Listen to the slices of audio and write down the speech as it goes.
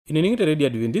Inening'ite Radio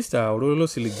Adventista olololo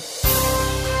siligi.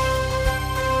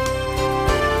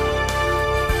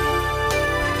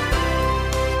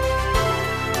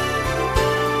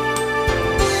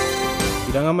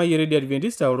 Itang'amayie Radio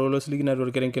Adventista olololo siligi natii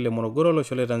orkerenket le Morogoro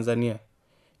olosho le Tanzania.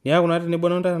 Niaku naa tenebo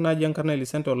nonta naji enkarna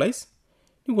Elisento Lais,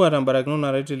 nikiwuata mbarakinot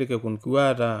naretu telekekun,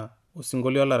 kiwuata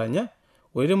Osingolio olaranya,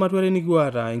 oite matuare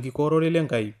nikiwuata enkikoorore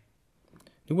lenkai.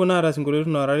 Nikipuo naa aata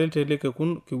sinkolioitin oorare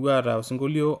telekekun, kiwuata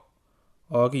Osingolio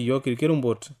ookiyiok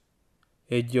irkerumbot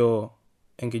ejo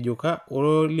enkijuka,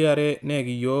 oliare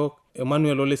neekiyiok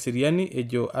Emmanuel Ole Siriani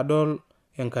ejo adol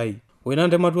enkai. Oina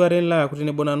ntematuare nlaaku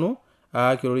tenebo nanu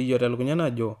kiroriyo telukunya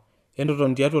najo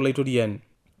entoton tiatwa olaitoriani.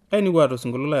 Kai nikiwuata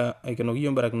Osingolio la aikenoki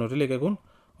mbarakinot telekekun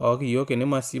ookiyiok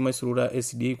enemasi maisurura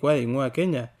SDA kwa ing'ua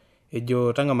Kenya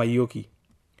ejo tang'amayioki.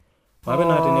 Mabe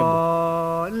naa tenebo.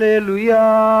 Hallelujah.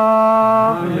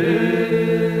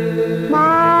 Amen.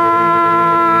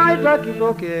 Maita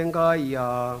kitoke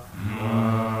ngaya.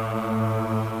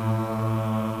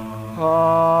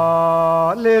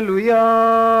 Hallelujah.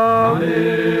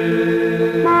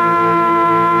 Amen.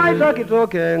 Maita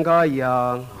kitoke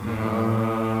ngaya.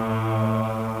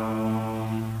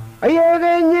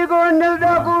 Ayege nyigo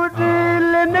nelda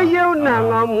kutile neyeu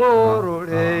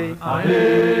nangamorore.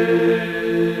 Amen.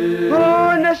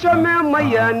 Ona shome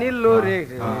mayani lore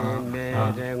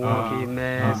mere ngoki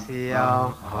mesia.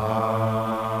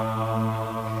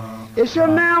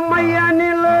 Shome mayani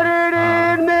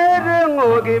lore mere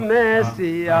ngoki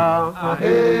mesia.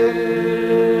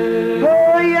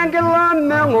 Hoy angela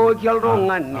mengo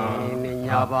kyaldongani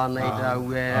nyabana ita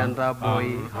wenda boy.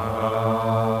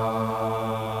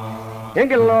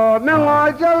 Engelo mengo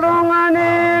kyaldongani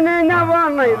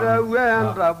nyabana ita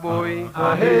wenda boy.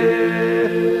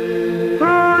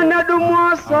 Na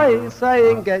dumo sai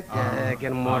ngeke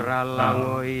ken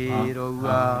moralango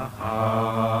irowa.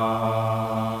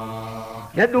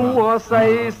 Na dumo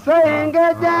sai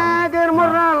ngeke ken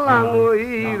moralango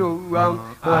irowa.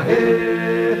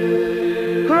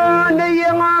 Kone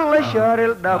yengal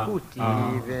sharil dakuti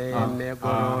ve me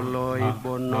golo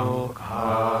ibono.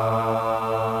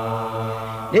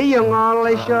 Yengal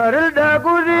sharil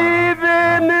dakuti ve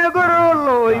me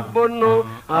golo ibono.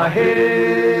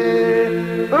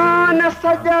 Ana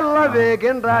sajalla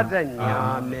vegen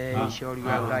radanya me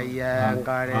shorya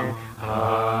yangare.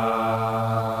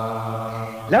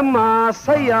 Lama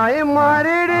saya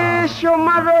marere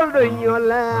shomarol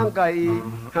donyolangai.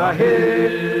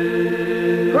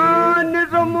 Kone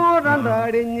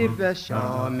romorandare ni pesha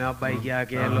me abaya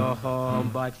gelo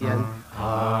hombatian.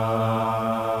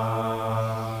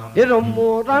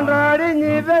 Romorandare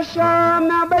ni pesha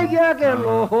me abaya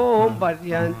gelo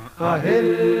hombatian.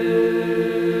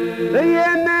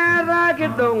 Yemera ke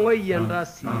dongo yenda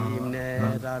simne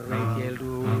da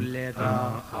rekelu leta.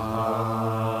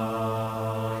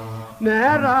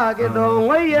 Mera ke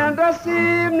dongo yenda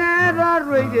simne da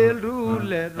rekelu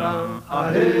leta.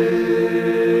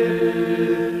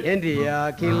 India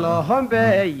kilo hombe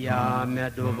ya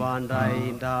medu bandai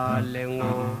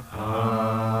dalengo.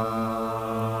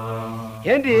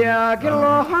 India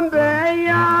kilo hombe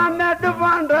ya medu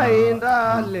bandai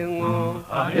dalengo.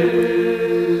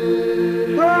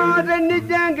 Kode ni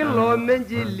jangilo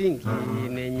menjilingi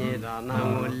nenye dana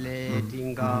ngole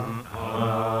tinga.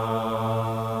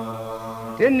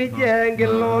 Ni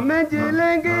jangilo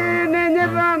menjilingi nenye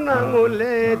dana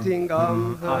ngole tinga.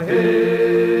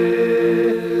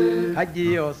 Haji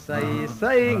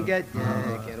osai ngeje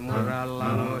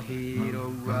kermuralango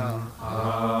hirowa.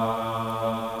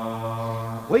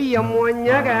 Oya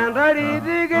monya gandari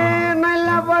dige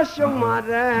nala basho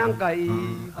marangai.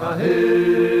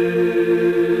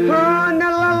 Kone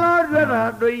la lorra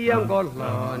do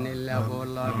yangolo nila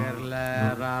bola gerla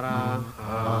rara.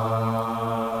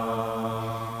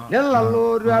 Nila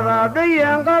lorra do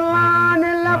yangolo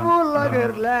nila bola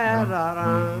gerla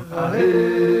rara.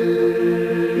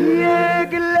 Ye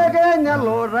gilege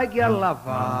nyalora gyala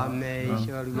fa me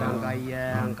shoryanga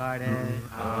yankare.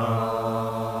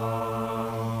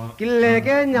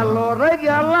 Kilege nyalora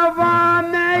gyala fa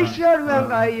me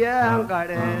shoryanga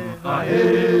yankare.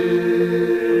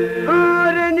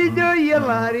 Are ni jo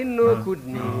yelari no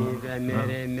kudni ve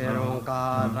mere meronka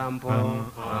rampo.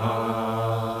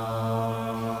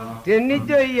 Teni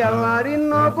jo yelari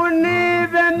no kudni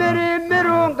ve mere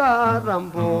meronka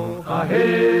rampo.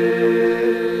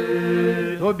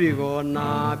 Tobigo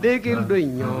na begil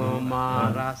duinyo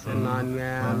marasena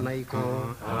naiko.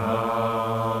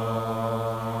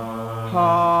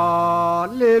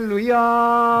 Hallelujah.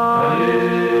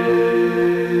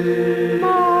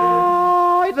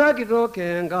 Maita kitoke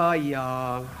ngaya.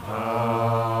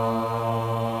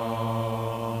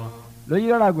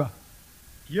 Loyiragwa.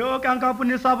 Yo kan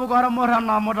kampuni sapuk orang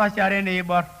na mota share ni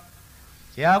bar.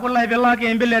 Siaku lai bela ke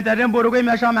imbile tade boru ko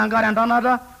mesha mangara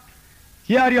tanada.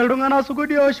 Siari aldungana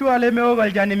sukudi oshwale me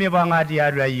ogal jani me bangati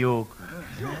adwa yok.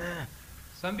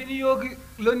 Sambini yogi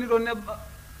loni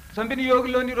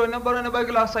rone barone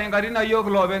bagla sayngari na yog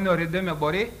lobe no redde me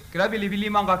bore krabili bili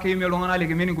manga ke me longana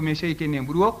lege meni ko me sey ke ne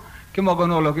buro ke mo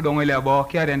gono lo ki do ngole bo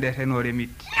ki arende te no remit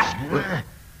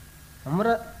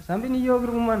Amra sambini yogi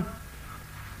ruman.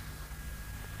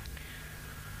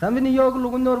 Sambini yogi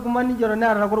lugunor kumani joro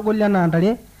na ra ko golyana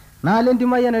antare. Na lendi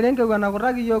mayana renke gona ko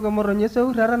ragi yogi moro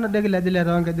nyeso rara na degla dile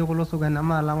ronke de ko lo sugana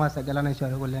ma la wasa galana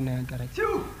shore golyana kare.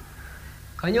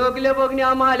 Kanyo kile bogni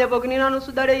amale bogni nanu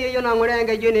sudare yeyo na ngore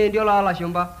nga jene ndiola la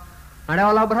shumba. Ada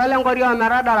wala brale ngori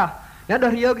amara dara. Ya do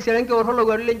riyo ki serenke orolo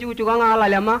gori lenji uchu kanga ala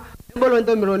lema. Bolo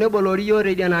ndo miro ne bolo riyo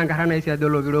re dia na ngara isia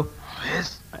dolo biro.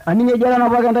 Ani nge jara na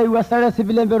baganda iwasare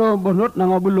civile mbero bonot na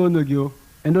ngabulo no gyo.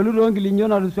 Endolu rongi linyo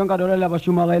na rusenga dole la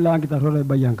bashuma ga ila kita rore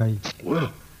bayankai.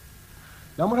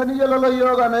 Namurani yolo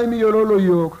yoga na imi yolo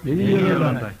yoga.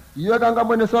 Yoga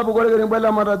ngambone sabu gore gore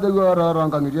mbala mara de gora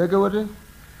ranga ngireke wote.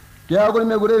 Kya ko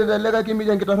me gure de lega kimi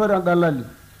jan kita rore ngalali.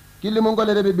 Kili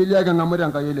mongole de bibilia ga ngamuri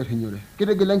anga yele hinyure.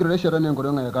 Kite gilengre shara ne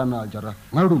ngoro nga kana aljara.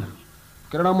 Ngalum.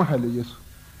 Kera mo hale Yesu.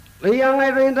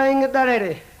 Iyanga renda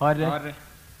ingedare. Ore.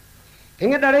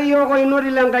 Ingedare yo ko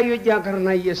inori langa yo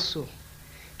jankarna Yesu.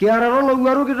 Kiara rolo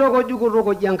waru ki roko jugo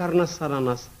roko jankarna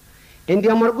saranas. Endi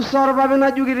amar kusar babe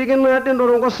na jugi regen na den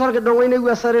dorongo sar ke dongo ine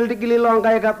wasarel digili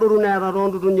longa ka turu na ra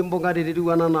rondu tun jimbonga de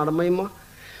diwana na maima.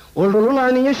 Oldo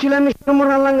la ni yeshila mi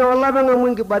murala nga wala ba nga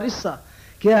mungi barissa.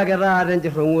 Kia gara den je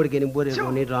rongor ke ni bore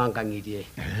ni ranga ngidie.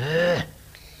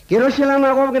 Kiro shila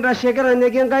na ko kita shekara ne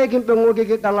gen kai kim pengo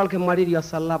ke kalal ke mari ya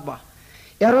salaba.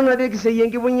 Erona de kise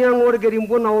yengi bunya ngor ke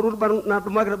rimbo na urur na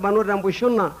tumagra banor rambo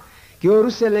shonna. Ki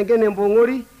oruse lenge ne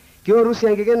mbongori, ki oruse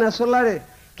ngege na solare.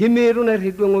 Kimeru na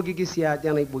ridu ngogi kisia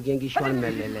jana ibu gengi shwan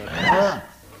melele.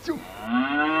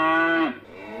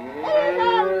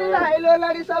 Ilo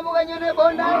lari sabu kanyone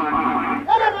bonda.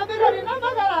 Era rabira ni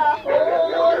namagara.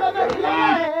 Oh, rabira.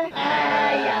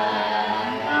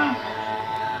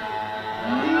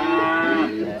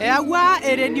 Ewa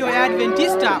radio ya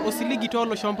Adventista osiligi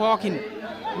tolo shompokin.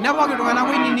 Nabo ke tungana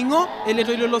ko ningo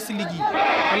eleto ilo siligi.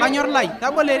 Ola nyor lai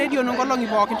tabole radio no ngolongi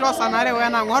pokin to sanare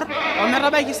wena ngor o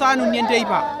meta bay ki sanu niente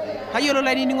ipa. Hayolo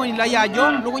lai ningo ni la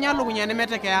yajo lugunya ne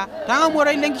meteke ya. Tanga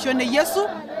moro ilengi shone Yesu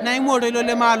na imoro ilo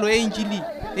le malo e injili.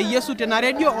 E Yesu tena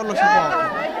radio olo shompo.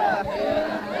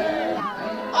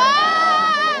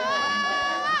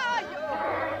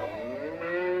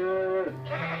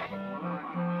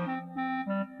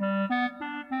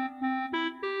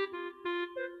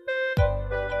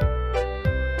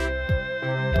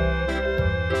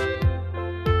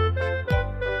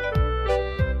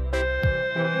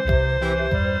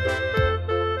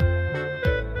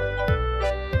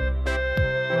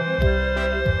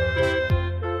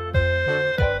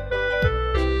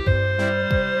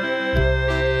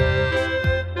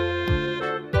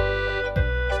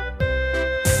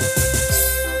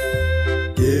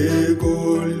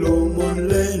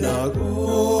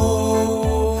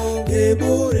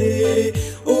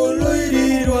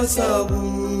 Sabu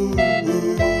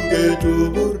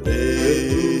getuburde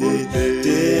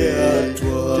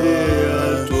tiatwa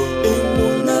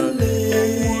imunale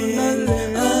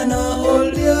ana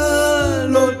olia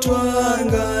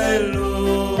lotwanga elo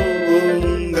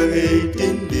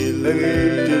ngaitindile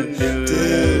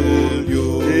teolio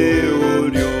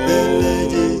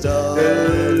elejita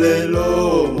lelo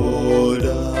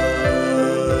moda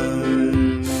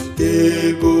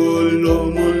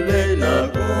tegolomulena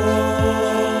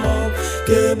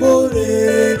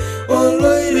Kebore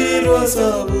oloiri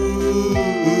rosabu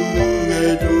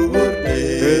getuburde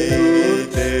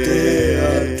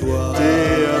tiatwa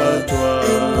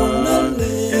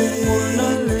imunale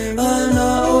ana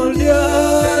olia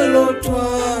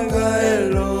lotwanga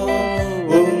elo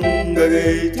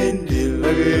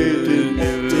ngaitindile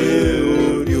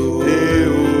teolio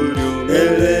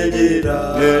elejira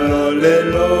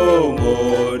lelo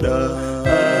moda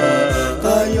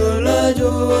kayola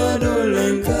joado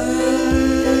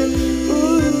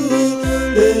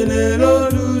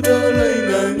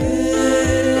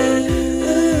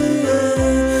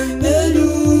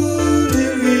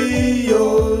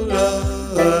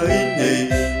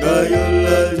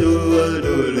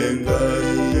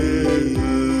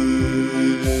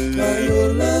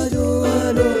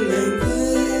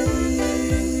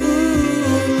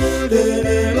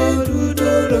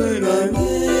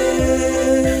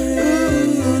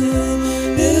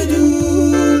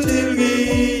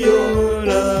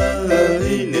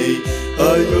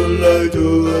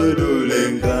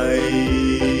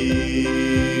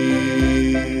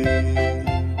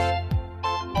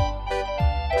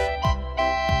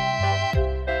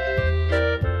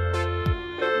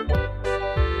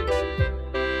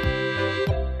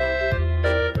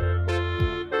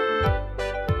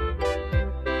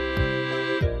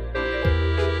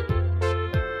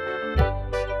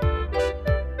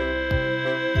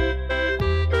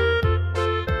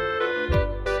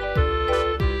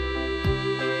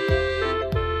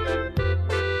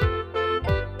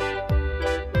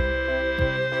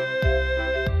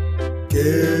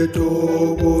keto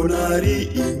bonari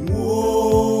imo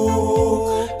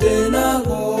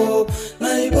tenako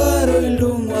naibaro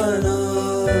ilumwana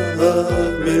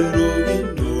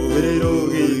merogino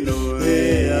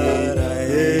eara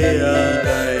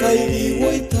kaidi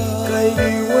woita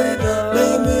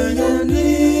lemeyoni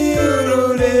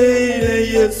orore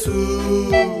Yesu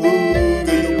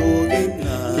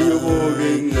geyobogenga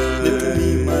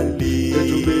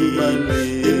netubimali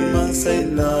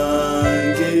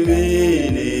imasailange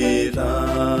venera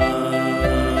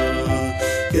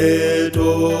keto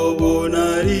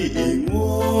bonari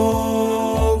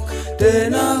imok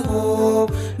tenako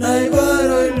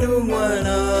naibaro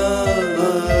ilumwana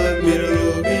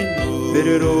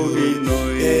merogino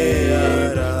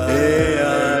eara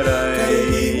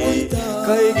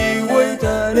kaidi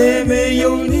woita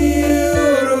lemeyoni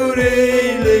orore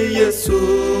Yesu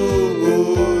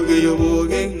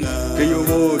geyobogenga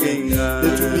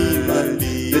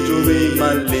netubimali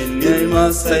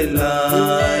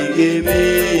imasailange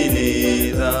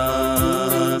venera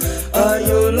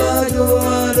ayolayo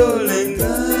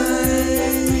adolengai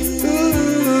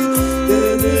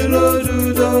tenelo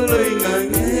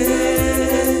dudoloingange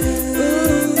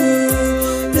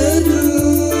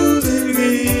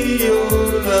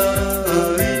nedudirgiyola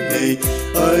ine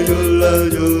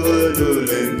ayolayo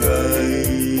adolengai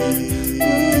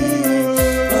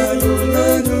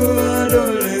ayolayo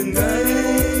adolengai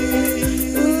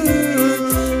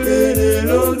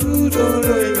tenelo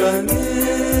dudoloingange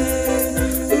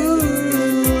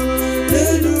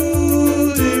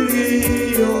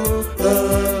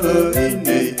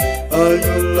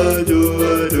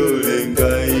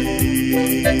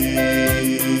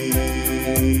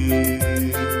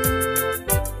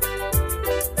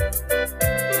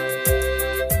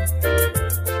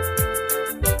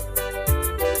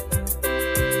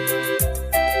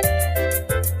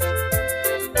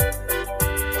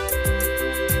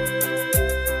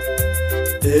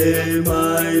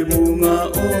Emai bunga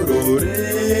orore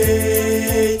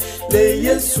le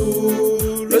Yesu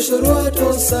lo shorwato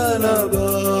salaba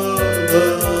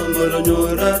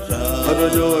maranyorata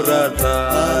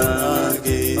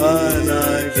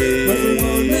anage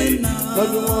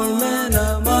madumena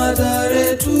madare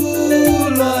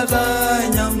tulata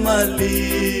nyamali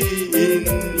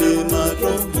inne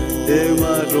matromo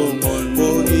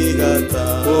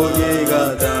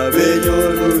bogigata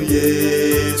benyoru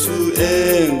Yesu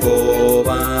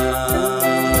engoba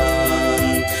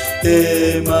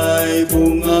emai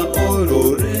bunga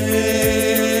orore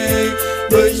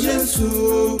lo Yesu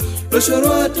lo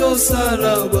shorwato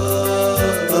salaba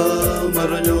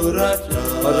maranyorata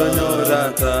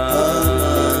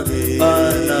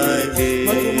anage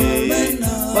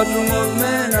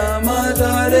madumena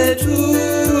madare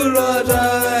tulata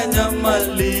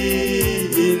nyamali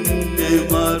inne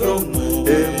matromo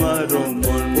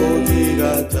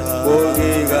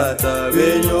bogigata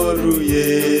benyoru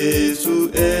Yesu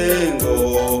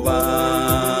engoba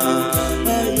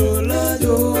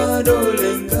ayolayo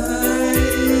adolengai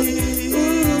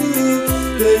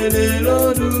tenelo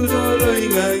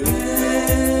dudoloingange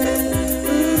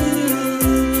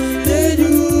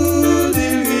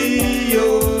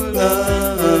nedudirgiyola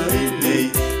ine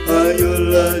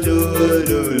ayolayo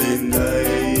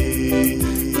adolengai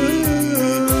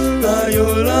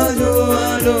ayolayo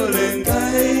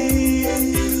adolengai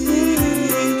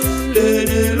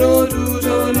tenelo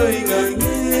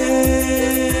dudoloingange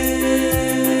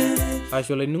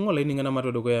ashola ningo la ningana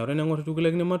matodo ko ya rene ngoto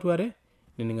tukule ni matuare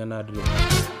ni ningana adlo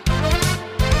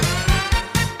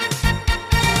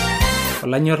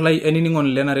olanyor lai eni ningon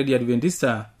lena ready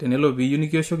adventista tenelo bi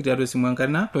unikio shok diato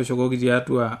simwankarna to shoko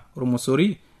diatua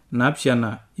romosori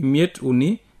napshana imiet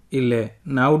uni ile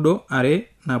naudo are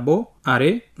nabo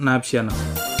are napshana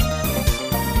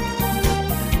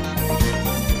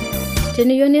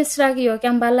Teniyoni sragiyo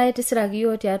kambala iti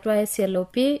sragiyo tiatwa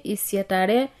SLOP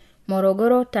isietare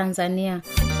Morogoro, Tanzania.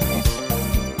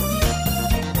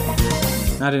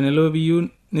 Na tenelo biyu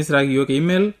ni sragiyo ke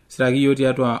email sragiyo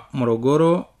tiatwa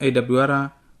Morogoro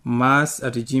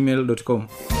awr@gmail.com.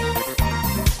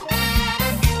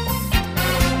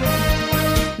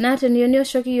 Na teniyoni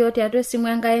oshokiyo tiatwa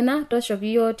simwangaina to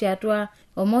shokiyo tiatwa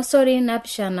omosori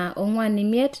napshana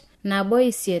ongwanimiet na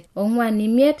boisiet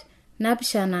ongwanimiet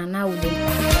napshana naudo.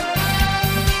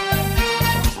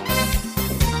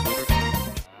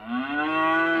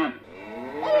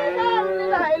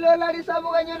 La risa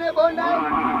buganyone bonda.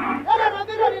 Era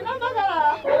rabira ni namagala.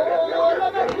 Oh, la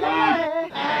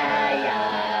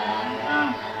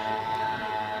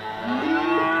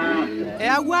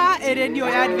Eyaua eredio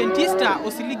ya Adventista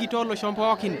osiligi tooloshon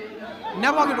pookin.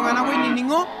 Nepok iltung'anak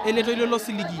oinining'o ele toilo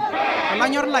losiligi.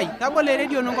 Olanyor lai, tabolo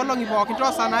eredio nonkolong'i pookin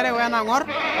toosanare wenang'or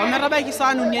ometabaiki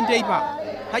saa 4 enteipa.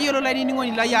 Tayiolo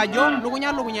lainining'oni lai ajo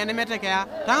lukunya nemetekeya.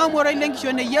 Tang'amu ortoilo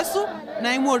lenkishon e Yesu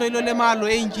naimu ortoilo lemaalo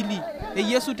e Injili. E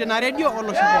Yesu tena redio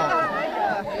olosho pookin.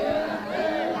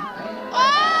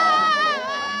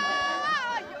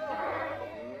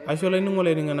 Ashe olainining'o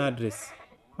laining'ana address.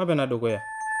 Mapena dukuya.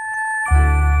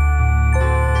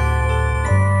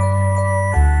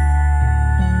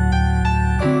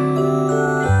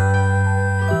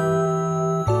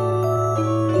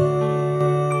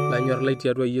 Lanyor lai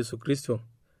tiatwa Yesu Kristo.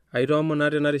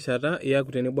 Aitoomon tena rishata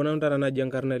iyaku tenebo nanu naji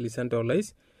enkarna Elisante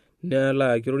Olais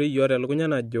nela kirore yiok telukunya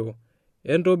najo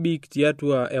entobik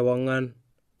tiatwa ewang'an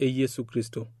e Yesu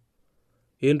Kristo.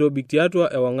 Entobik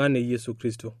tiatwa ewang'an e Yesu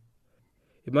Kristo.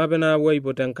 Imapena apuo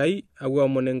aipot Enkai, apuo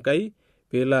amon Enkai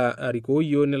peela arikoo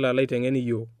yiok nelo aiteng'en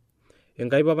yiok.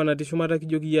 Enkai papa natii shumata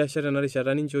kijoki iyie ashe tena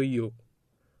rishata ninchoo yiok.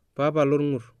 Papa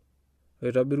lorng'ur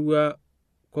oitobirua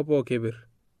kopo kepir.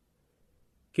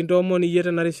 Kintoomon iyie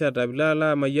tena rishata piilo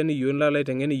amayian yiok nilo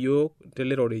aiteng'en yiok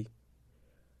telerorei.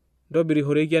 Ntobiri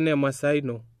horeki enaa emasaa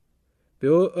ino. Pee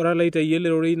ore alaitayu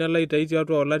elerorei nalo aitayu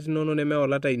tiatwa olat inono neme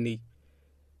olat ainei.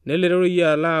 Nelerorei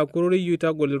alo aaku ororei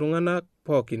oitagol iltung'anak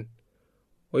pookin.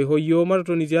 Oiho yiok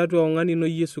matotoni tiatwa ewang'an ino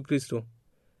Yesu Kristo.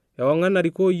 Ewang'an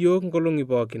narikoo yiok nkolong'i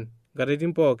pookin,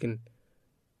 nkatitin pookin,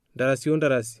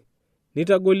 ntarasi.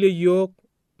 Nitagolie yiok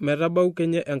metabau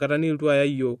kenya enkata niiltu aya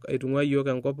yiok aitung'ua yiok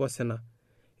enkop osina.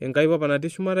 Enkai papa natii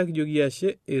shumata kijoki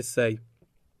ashe esai.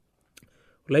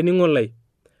 Olainining'o lai,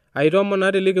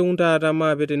 aitoomon telekeun taata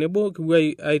maape tenebo kipuo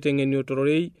aiteng'eni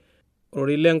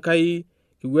ororei lenkai,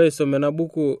 kipuo aisome ena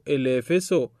buku ele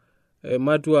Efeso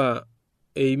matua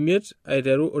 5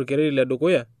 aiteru orkereri le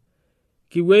dukuya.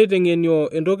 Kipuo aiteng'enio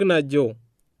entoki najo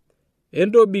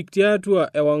entobik tiatwa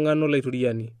ewang'an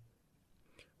olaituriani.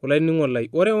 Olainining'o lai,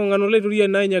 ore ewang'an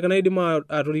olaituriani naa inyake naidim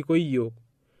atorikoi yiok.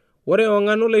 Ore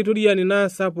ewang'an olaituriani naa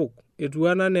sapuk, etiu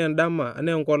enaa endama,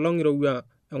 enaa enkolong' irowua,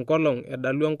 enkolong'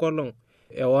 edalu enkolong'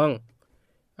 ewang'.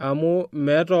 Amu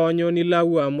meeta onyo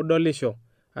nilau amu dolisho,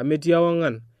 amu etii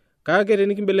ewang'an. Kake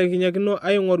tenikimbelekenyakino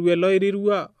aing'oru ele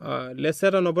oirirua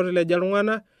lesetan opote leja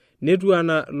iltung'anak, netiu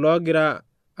enaa loogira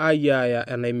ayiaya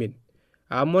enaimin.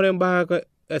 Amu ore mbaa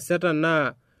esetan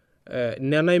naa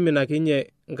nenaimin ake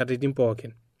ninye nkatitin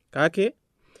pookin. Kake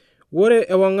ore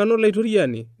ewang'an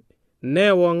olaituriani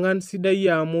naa ewang'an sidai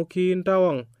amu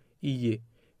kintawang' iyie,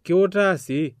 kiutaa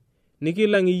sii,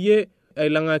 nikilang' iyie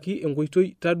ailang'aki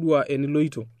enkoitoi tadua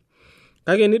eniloito.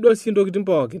 Kake nidol sii ntokitin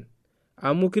pookin,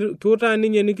 amu kiutaa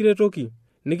ninye nikiretoki,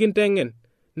 nikinteng'en,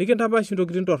 nikintapash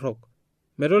ntokitin torrok.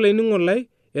 Metaa olainining'o lai,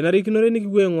 enarikinore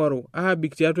nikipuo aing'oru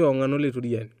aabik tiatwa ewang'an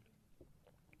olaituriani.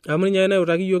 Amu ninye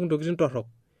nautaki yiok ntokitin torrok.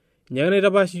 Ninye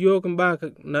naitapash yiok mbaa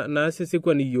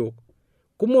naasesekuan yiok.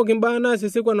 Kumok mbaa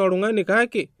naasesekuan oltung'ani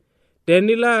kake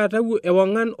tenilo atau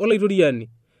ewang'an olaituriani,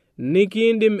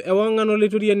 nikiindim ewang'an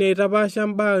olaituriani aitapaasha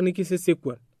mbaa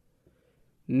nikisesekuan.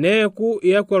 Neeku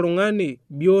iyaku oltung'ani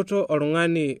bioto,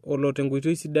 oltung'ani olo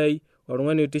tenkoitoi sidai,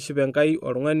 oltung'ani oitiship Enkai,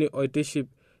 oltung'ani oitiship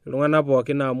iltung'anak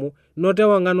pookin amu noto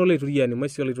ewang'an olaituriani,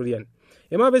 maisha olaituriani.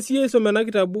 Emape siyie isome ena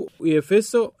kitabu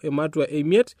Efeso ematua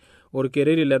 5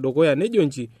 orkereri le dukuya nejo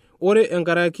nji, ore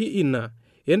enkaraki ina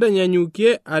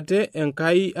entanyanyukie ate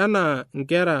Enkai anaa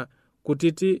nkera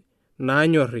kutiti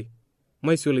naanyorri,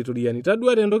 maisha olaituriani.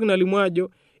 Tadua entoki nalimu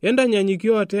ajo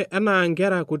entanyanyukio ate enaa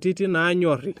nkera kutiti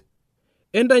naanyorri.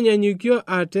 Entanyanyukio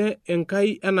ate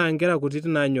Enkai enaa nkera kutiti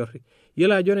naanyorri.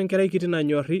 Yiolo ajo ore enkerai kiti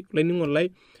nanyorri, olainining'o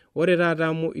lai, ore taata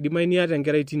amu idimayu niata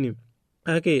enkerai tine.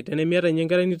 Kake tenemiata ninye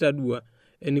enkerai nitadua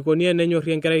enikoni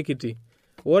enenyorri enkerai kiti.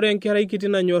 Ore enkerai kiti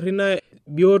nanyorri naa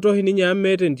bioto ninye amu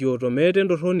meeta entioto, meeta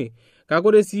entorroni. Kake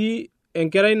ore sii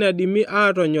enkerai nadimi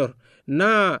aatonyorr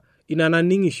naa ina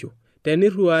naning'isho.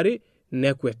 Tenirruari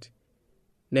nekwet,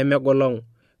 nemegolong'u.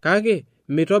 Kake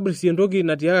mitobirr sii entoki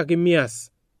natiakaki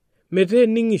mias. Metaa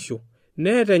ening'isho,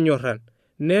 neeta enyorran,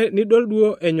 nidol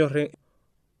duo enyorr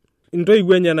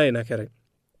intoiwuo enyenak ina kerai.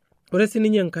 Ore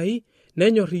sininye Enkai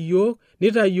nenyorr iyiok,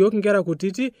 nitaa yiok nkera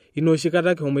kutiti inoshi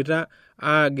kata kihomoita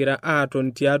aagira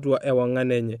aaton tiatwa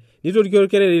ewang'an enye. Nitoriki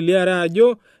orkereri liare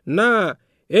ajo naa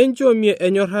enchomie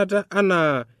enyorrata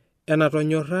anaa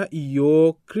enatonyorra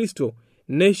iyiok Kristo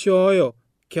neishooyo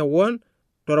kewon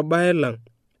torbae lang'.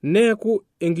 Neeku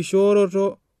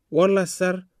enkishooroto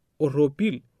wolasar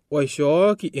orropil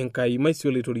oishooki Enkai, maisha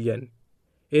olaituriani.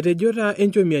 Etejo taa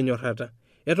enchomie enyorrata.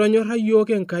 Etonyorra yiok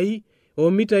Enkai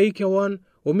omitai kewon,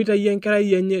 omitai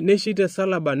enkerai enye neshita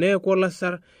esalaba neeku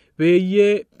olasar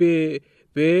pee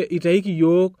itaiki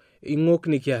yiok ing'ok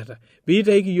nikiata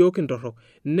piitaiki yiok intorrok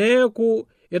neeku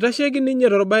itasheki ninye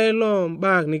torbae loo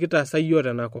mbaa nikitaasa yiok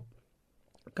tenakop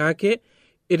kake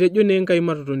etejo naa Enkai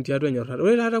matotoni tiatua enyorrata.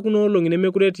 Ore taata kuna olong'i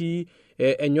nemekure etii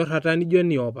enyorrata nijo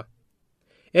niopa.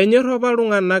 Enyorr apa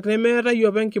iltung'anak nemeetai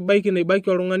apa enkibaiki naibaki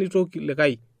oltung'ani toki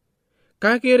likai.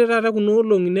 Kake ore taata kuna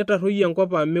olong'i netarruoyie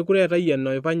enkop amu mekure eetai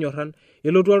enapa nyorran.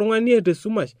 Elotu oltung'ani eeta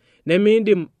esumash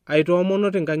nemiindim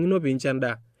aitoomono tenkang' ino piincho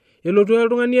endaa. Elotu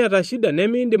oltung'ani eeta shida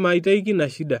nemiindim aitaiki ina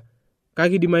shida.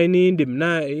 Kake idimayu niindim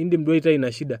naa indim duo aitai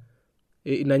ina shida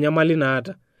ina nyamali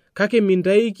naata. Kake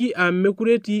mintaiki amu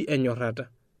mekure etii enyorrata.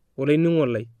 Olainining'o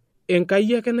lai,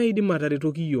 Enkai ake naidim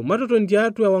ataretoki yiok. Matotoni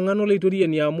tiatua ewang'an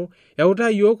olaitoriani amu eutaa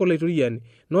yiok olaitoriani.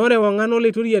 Noore ewang'an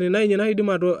olaitoriani naa ninye naidim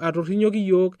atorrinyoki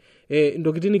yiok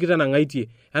intokitin nikitanang'aitie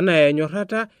enaa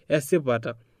enyorrata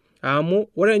esipata. Amu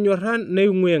ore enyorran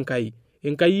neing'ua Enkai.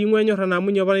 Enkai ing'ua enyorran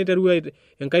amu ninye apa naiterua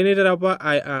Enkai naiterua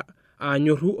apa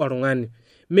anyorru oltung'ani.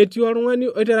 Metii oltung'ani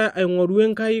oitera aing'oru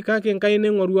Enkai kake Enkai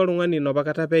naing'oru oltung'ani inopa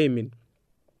kata peimin.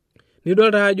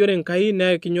 Nidol taa ajo ore Enkai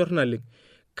naa kinyorr naleng.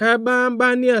 Kebaa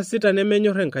mbaa niasita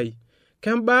nemenyorr Enkai.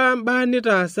 Kebaa mbaa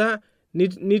nitaasa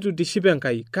nitu tiship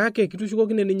Enkai. Kake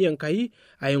kitushukokine ninye Enkai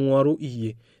aing'oru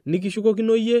iyie.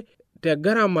 Nikishukokino iyie te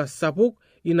gharama sapuk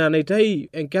ina naitai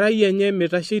enkerai enye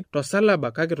mitashei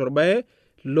tosalaba kake torbae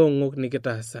loong'ok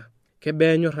nikitaasa.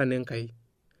 Kebaa enyorran Enkai.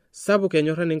 Sapuk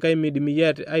enyorran Enkai miidim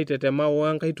iyie aitetema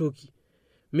wenkai toki.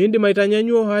 Miindim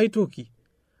aitanyanyua ai toki.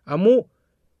 Amu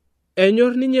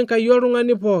enyorr ninye Enkai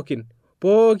oltung'ani pookin.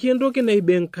 Pooki entoki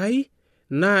naiba Enkai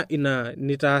naa ina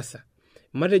nitaasa.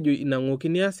 Matejo ina ng'oki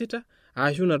niasita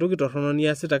ashu ina toki torrono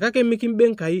niasita kake mikimba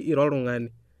Enkai ira oltung'ani.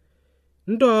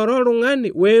 Ntooro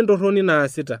oltung'ani wentorroni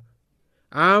naasita.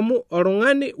 Amu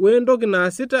oltung'ani wentoki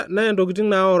naasita naa intokitin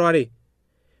naorore.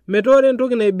 Metaa ore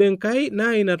entoki naiba Enkai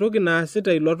naa ina toki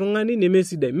naasita ilo tung'ani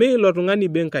nemesidai. Mee ilo tung'ani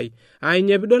iba Enkai.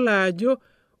 Ina piidol ajo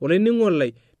olainining'o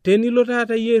lai tenilo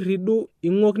taata iyie airridu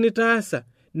ing'ok nitaasa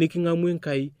niking'amu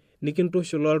Enkai.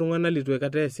 Nikintushul oltung'anak litu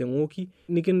aikata ees eng'oki,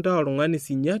 nikintaa oltung'ani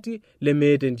sinyati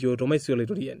lemeeta entioto maisio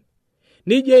olaitoriani.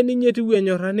 Nijia ninye etiu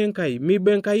enyorran Enkai,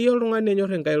 miba Enkai oltung'ani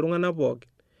enyorr Enkai iltung'anak pookin.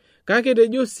 Kake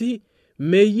etejo sii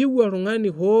meyieu oltung'ani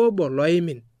hoobo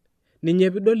loimin.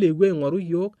 Ninye piidol eewuo aing'oru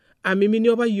yiok amimini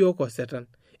apa yiok osetan.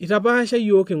 Itapaasha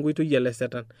yiok enkoitoi ele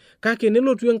setan. Kake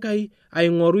nelotu Enkai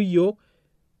aing'oru yiok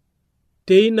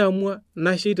teina mwa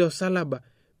nashei tosalaba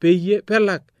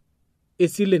pelak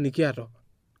esile nikiata.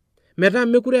 Metaa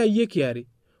mekure ayie kiari.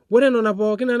 Ore nena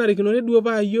pookin nanarikinore duo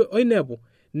paa yie oinepu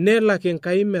nelak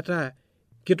Enkai metaa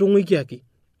kitung'uikiaki.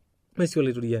 Maisio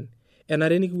olaitoriani.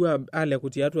 Enare nikipuo aleku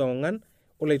tiatua ewang'an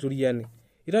olaitoriani.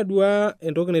 Itadua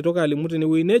entoki naitoki alimu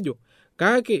tenewueji nejo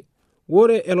kake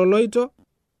ore eloloito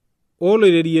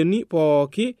oloiteriani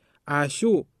pooki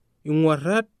ashu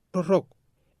ing'uarrat torrok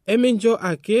emincho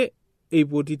ake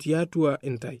eipoti tiatua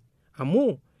intai.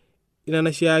 Amu ina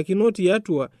naishiakino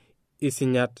tiatua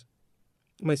isinyat.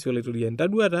 Maisio olaitoriani.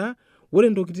 Tadua taa ore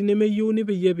ntokitin nemeyieuni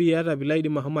peyie piata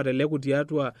piidim ahomo ateleku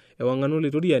tiatua ewang'an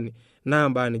olaitoriani naa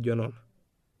mbaa nijo nona.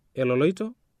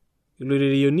 Eloloito,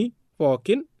 iloiteriani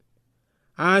pookin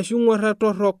ashu ng'uarrat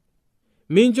torrok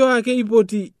mincho ake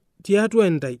ipoti tiatua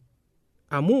intai.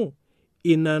 Amu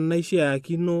ina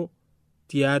naishiakino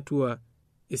tiatua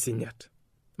isinyat.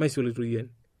 Maisio olaitoriani.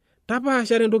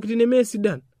 Tapaashare ntokitin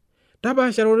nemeesidan.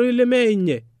 Tapaashare ororei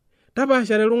lemeinye.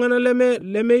 Tapaashare iltung'anak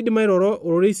lemeidim airoro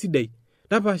ororei sidai.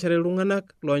 Tapaashare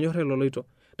iltung'anak loonyorr eloloito.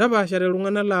 Tapaashare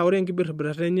iltung'anak laa ore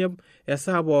enkibirribirata enye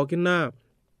esaa pookin naa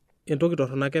entoki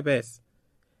torrono ake pees.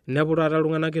 Inepu taata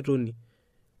iltung'anak etoni.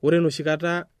 Ore enoshi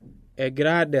kata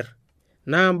egira aader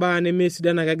naa mbaa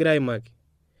nemeesidan ake egira aimaki.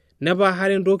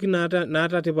 Nepaahare entoki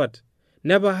naata tipat.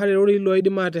 Nepaahare ororei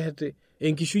loidim atehet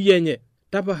enkishui enye.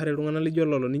 Tapaahare iltung'anak lijo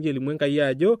lolo ninche elimu Enkai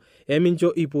ajo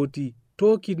emincho ipoti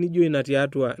toki nijo ina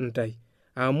tiatua intai.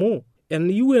 Amu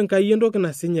eyieu Enkai entoki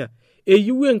nasinya.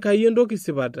 Eyieu Enkai entoki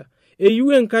sipata.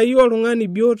 Eyieu Enkai oltung'ani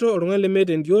bioto, oltung'ani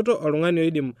lemeeta entioto, oltung'ani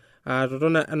oidim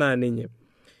atotona enaa ninye.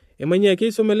 Emanya ake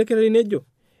isoma ele kereri nejo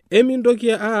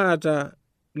emintoki aata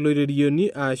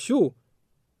loiterioni ashu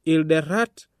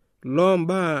ilderrat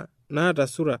lombaa naata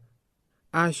sura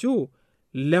ashu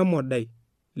lemodai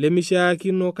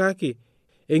lemishaakino kake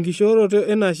enkishooroto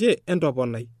enashe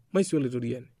entoponai. Maisio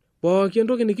olaitoriani. Pooki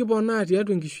entoki nikiponaa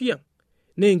tiatua enkishui ang'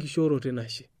 naa enkishooroto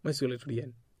enashe. Maisio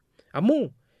olaitoriani.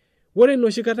 Amu ore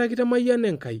enoshi kata kitamayiana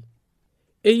Enkai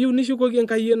eyieu nishukoki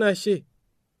Enkai enashe.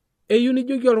 Eyieu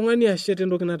nijoki oltung'ani ashe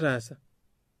tentoki nataasa.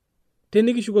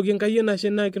 Tenikishukoki Enkai enashe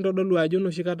naa kintodolu ajo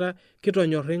enoshi kata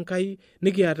kitonyorra Enkai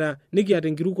nikiata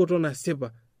enkirukoto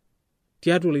nasipa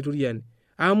tiatua olaitoriani.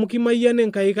 amu kimayian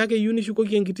Enkai kake iyieu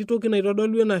nishukoki enkiti toki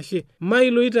naitodolu enashe.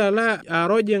 Mailoito ala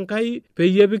aroje Enkai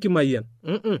peyie pikimayian.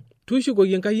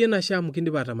 Tushukoki Enkai enashe amu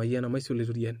kindipa atamayiana maisio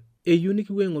Olaituriani. Eyieu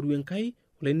nikipuo aing'oru Enkai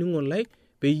olainining'oni lai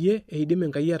peyie eidim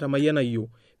Enkai atamayiana iyiok.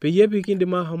 Peyie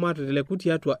pikindim ahom ateleleku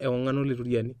tiatua ewang'an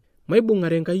Olaituriani.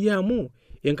 Maibung'are Enkai amu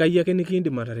Enkai ake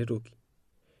nikindim ataretoki.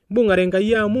 Bung'are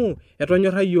Enkai amu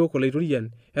etonyorra iyiok Olaituriani,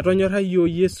 etonyorra iyiok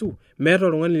Yesu, meeta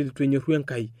oltung'ani litu enyorru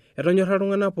Enkai, etonyorra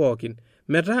iltung'anak pookin.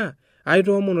 Metaa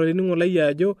aitoomon olainining'oni lai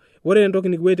ajo ore entoki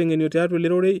nikipuo aiteng'enio tiatua ele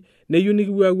rorei neyieu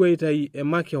nikipuo aitai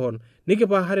emakeon,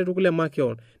 nikipaahare tukul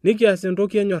emakeon, nikias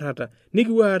entoki enyorrata,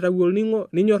 nikipuo aatau olning'o,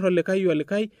 ninyorr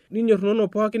olikai, ninyorrunono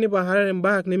pookin nipaahare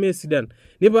imbaa nemeesidan,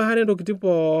 nipaahare ntokitin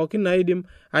pookin naidim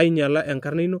ainyala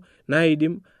enkarna ino,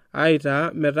 naidim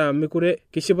aitaa metaa mekure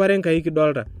kishipare Enkai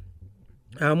kidolta.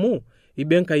 Amu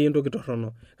ibe Enkai entoki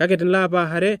torrono. Kake tinilo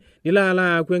apaahare, nilo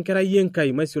aaku enkerai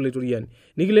Enkai maisio Olaituriani.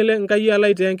 Nikilele Enkai alo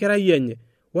aitaa enkerai enye.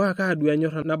 Waa kaadua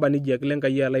enyorra naba nijia kile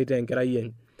Enkai alo aitaa enkerai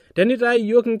enye. Tenitaa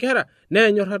iyiok inkera, naa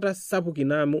enyorrata sapuk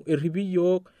ina amu erripi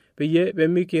iyiok peyie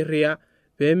pemikirria,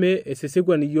 peme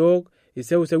esesekuan iyiok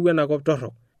iseuseu enakop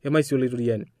torrok emaisio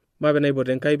Olaituriani. Maape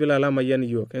naipote Enkai pilo alo amayian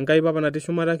iyiok. Enkai Papa natii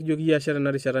shumata kijoki iyie ashe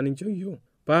tena rishata nincho iyiok.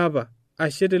 Papa,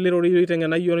 ashe tele rorei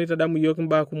oiteng'ena iyiok nitadamu iyiok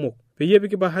imbaa kumok. Peyie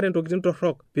pikipaahare ntokitin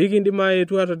torrok, pikindim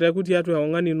aetu atoteleku tiatua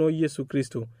ewang'an ino Yesu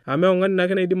Kristo. Amu ewang'an ino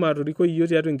ake naidim atoriko iyiok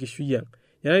tiatua enkishui ang'.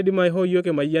 Naidim aihoo iyiok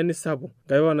emayiani sapuk.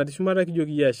 Enkai Papa natii shumata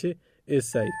kijoki iyie ashe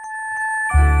esai.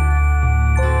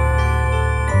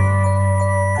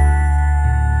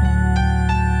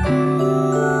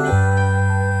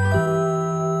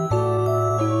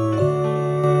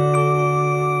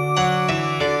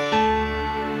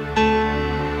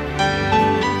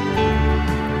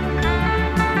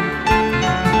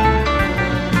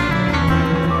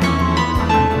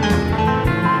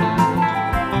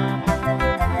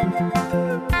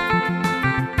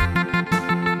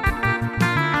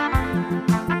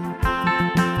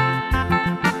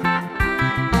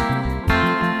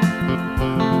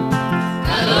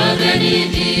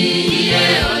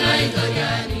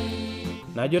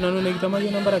 Najo nanu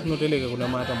nekitamayiana mbarakinoto eleke kuna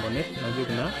maata mbonet najo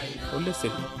kuna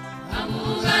olesek.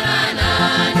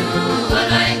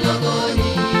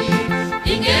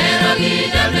 Ingero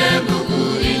gita tembu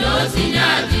ino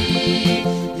sinyati